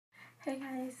Hey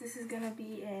guys, this is gonna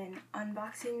be an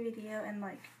unboxing video and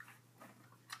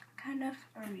kind of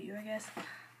a review, I guess.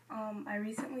 I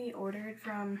recently ordered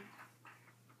from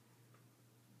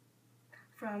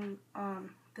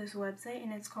this website,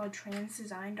 and it's called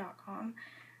TransDesign.com.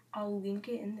 I'll link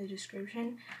it in the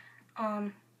description.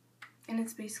 And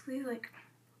it's basically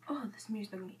this mirror's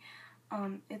bugging me.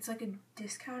 It's like a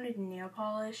discounted nail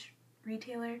polish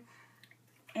retailer,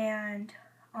 and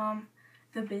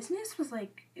the business was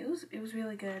it was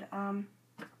really good.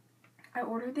 I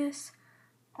ordered this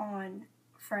on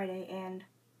Friday and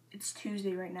it's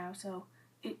Tuesday right now, so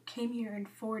it came here in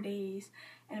 4 days.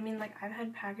 And I mean, I've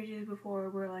had packages before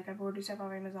where I've ordered stuff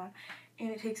off Amazon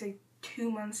and it takes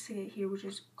 2 months to get here, which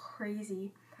is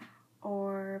crazy.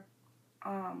 Or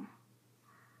I'll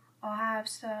have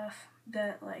stuff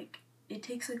that it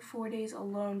takes 4 days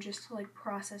alone just to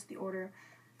process the order,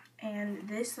 and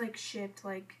this shipped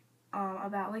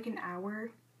about an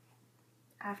hour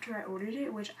after I ordered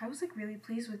it, which I was really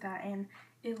pleased with that. And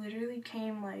it literally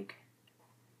came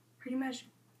pretty much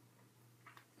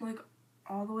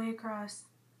all the way across.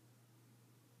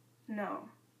 No,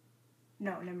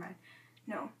 never mind.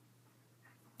 No,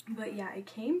 but yeah, it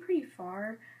came pretty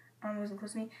far. Wasn't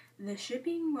close to me. The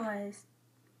shipping was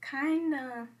kind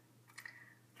of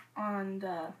on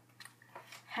the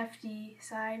hefty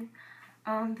side.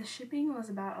 The shipping was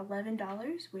about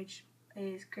 $11, which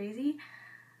is crazy,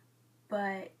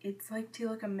 but it's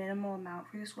to a minimal amount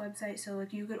for this website. So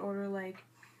you could order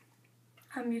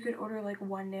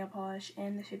one nail polish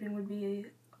and the shipping would be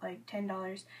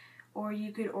 $10, or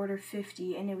you could order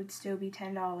 50 and it would still be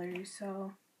 $10.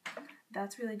 So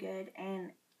that's really good,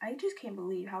 and I just can't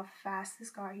believe how fast this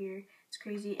got here. It's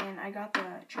crazy. And I got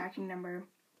the tracking number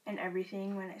and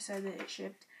everything when it said that it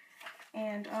shipped.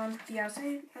 And the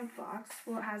outside of the box,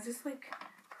 well, it has this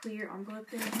clear envelope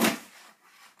thing.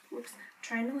 Whoops. I'm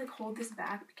trying to hold this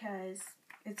back because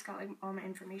it's got all my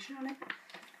information on it.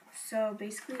 So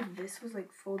basically this was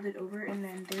folded over, and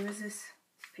then there was this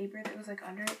paper that was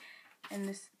under it, and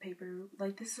this paper,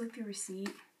 this is the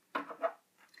receipt.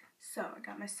 So I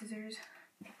got my scissors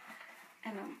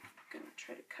and I'm gonna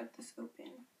try to cut this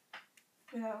open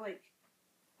without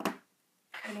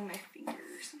cutting my finger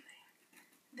or something.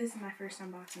 This is my first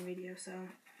unboxing video, so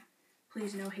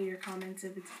please no hater comments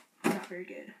if it's not very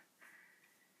good.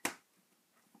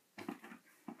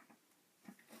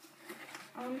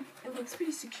 It looks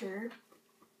pretty secure.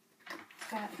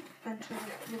 Got a bunch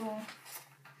of little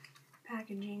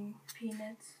packaging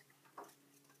peanuts.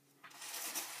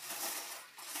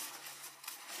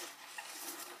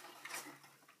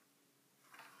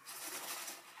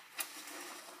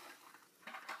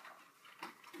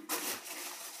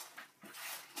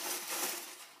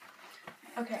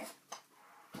 Okay,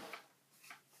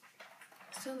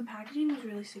 so the packaging was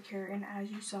really secure, and as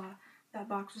you saw, that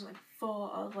box was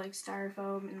full of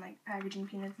styrofoam and packaging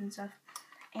peanuts and stuff.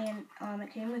 And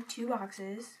it came with 2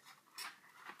 boxes,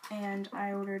 and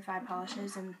I ordered 5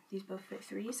 polishes, and these both fit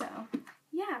 3. So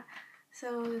yeah,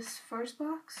 so this first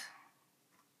box,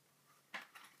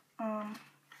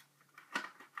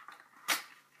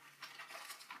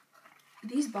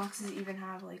 these boxes even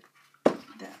have the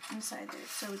inside there,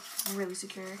 so it's really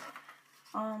secure.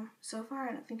 So far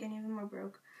I don't think any of them are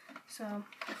broke. So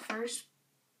the first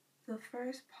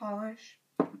polish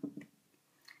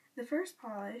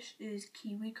is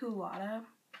Kiwi Colada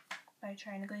by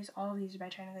China Glaze. All of these are by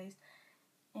China Glaze,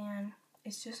 and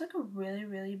it's just a really,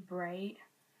 really bright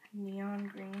neon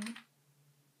green.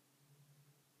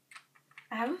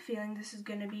 I have a feeling this is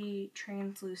gonna be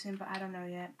translucent, but I don't know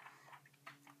yet.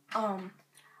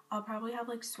 I'll probably have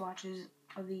swatches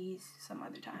of these some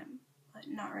other time, but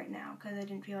not right now, because I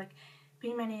didn't feel like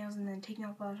painting my nails and then taking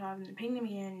all the polish off and then painting them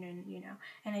again, and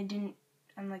and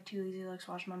I'm too lazy to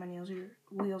swatch them on my nails or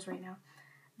wheels right now.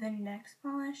 The next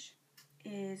polish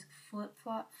is Flip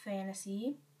Flop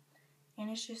Fantasy, and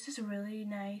it's just this really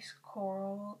nice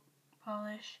coral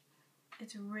polish.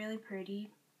 It's really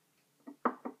pretty,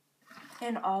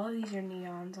 and all of these are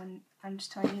neons. I'm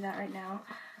just telling you that right now.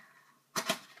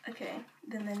 Okay,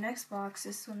 then the next box,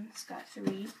 this one's got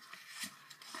 3.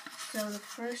 So the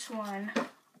first one,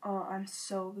 oh, I'm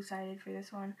so excited for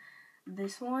this one.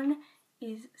 This one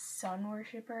is Sun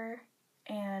Worshipper,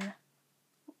 and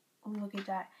look at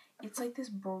that. It's this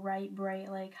bright,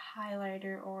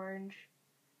 highlighter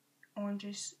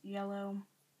orangish yellow.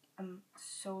 I'm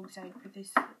so excited for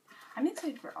this. I'm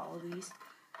excited for all of these.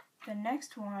 The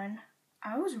next one,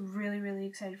 I was really, really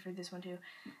excited for this one too.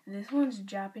 This one's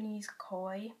Japanese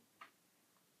Koi,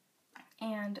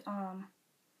 and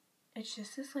it's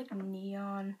just this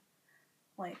neon,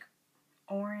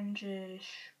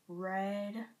 orangish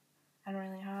red. I don't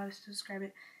really know how to describe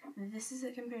it. This is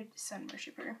it compared to Sun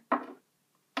Worshipper.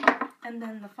 And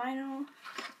then the final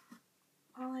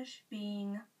polish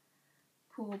being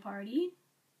Pool Party,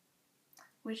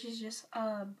 which is just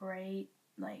a bright,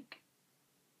 like,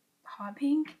 hot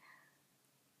pink.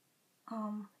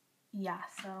 Yeah,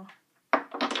 so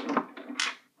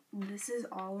this is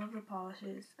all of the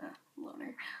polishes,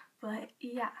 loner, but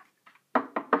yeah.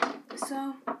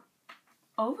 So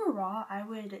overall, I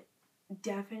would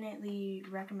definitely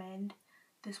recommend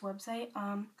this website.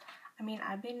 I mean,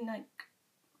 I've been like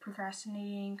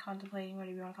procrastinating, contemplating,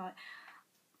 whatever you want to call it,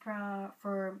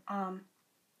 for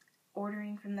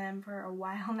ordering from them for a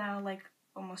while now, like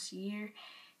almost a year,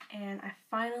 and I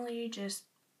finally just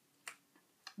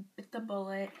bit the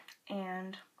bullet,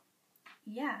 and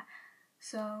yeah.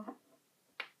 So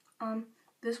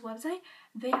this website,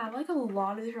 they have like a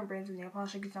lot of different brands of nail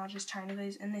polish. Like, it's not just China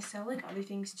Glaze, and they sell like other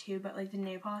things too, but like the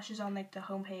nail polish is on like the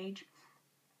homepage.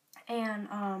 And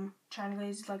China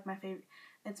Glaze is like my favorite.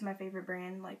 It's my favorite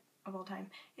brand, like, of all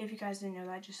time. If you guys didn't know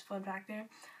that, just fun fact there.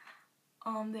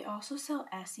 They also sell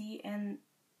Essie, and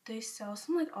they sell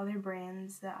some like other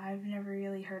brands that I've never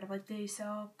really heard of. Like, they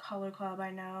sell Color Club,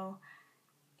 I know,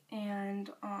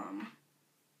 and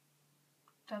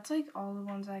that's like all the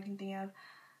ones I can think of.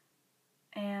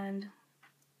 And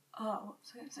what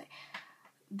was I gonna say?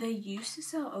 They used to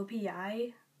sell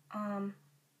OPI,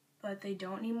 but they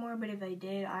don't anymore. But if they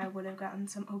did, I would have gotten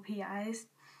some OPIs.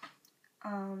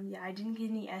 Yeah, I didn't get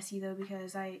any Essie though,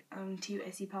 because I own 2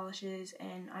 Essie polishes,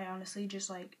 and I honestly just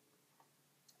like,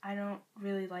 I don't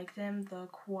really like them. The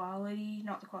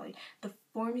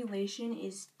formulation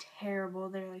is terrible.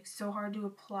 They're like so hard to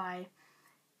apply,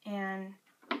 and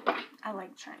I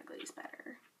like China Glaze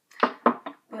better.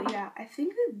 But yeah, I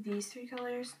think that these 3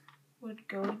 colors would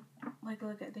go, like,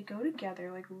 they go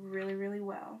together like really, really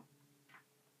well.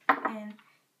 And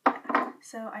yeah,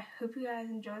 so I hope you guys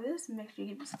enjoy this. Make sure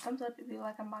you give us a thumbs up if you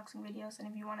like unboxing videos, and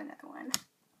if you want another one.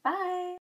 Bye!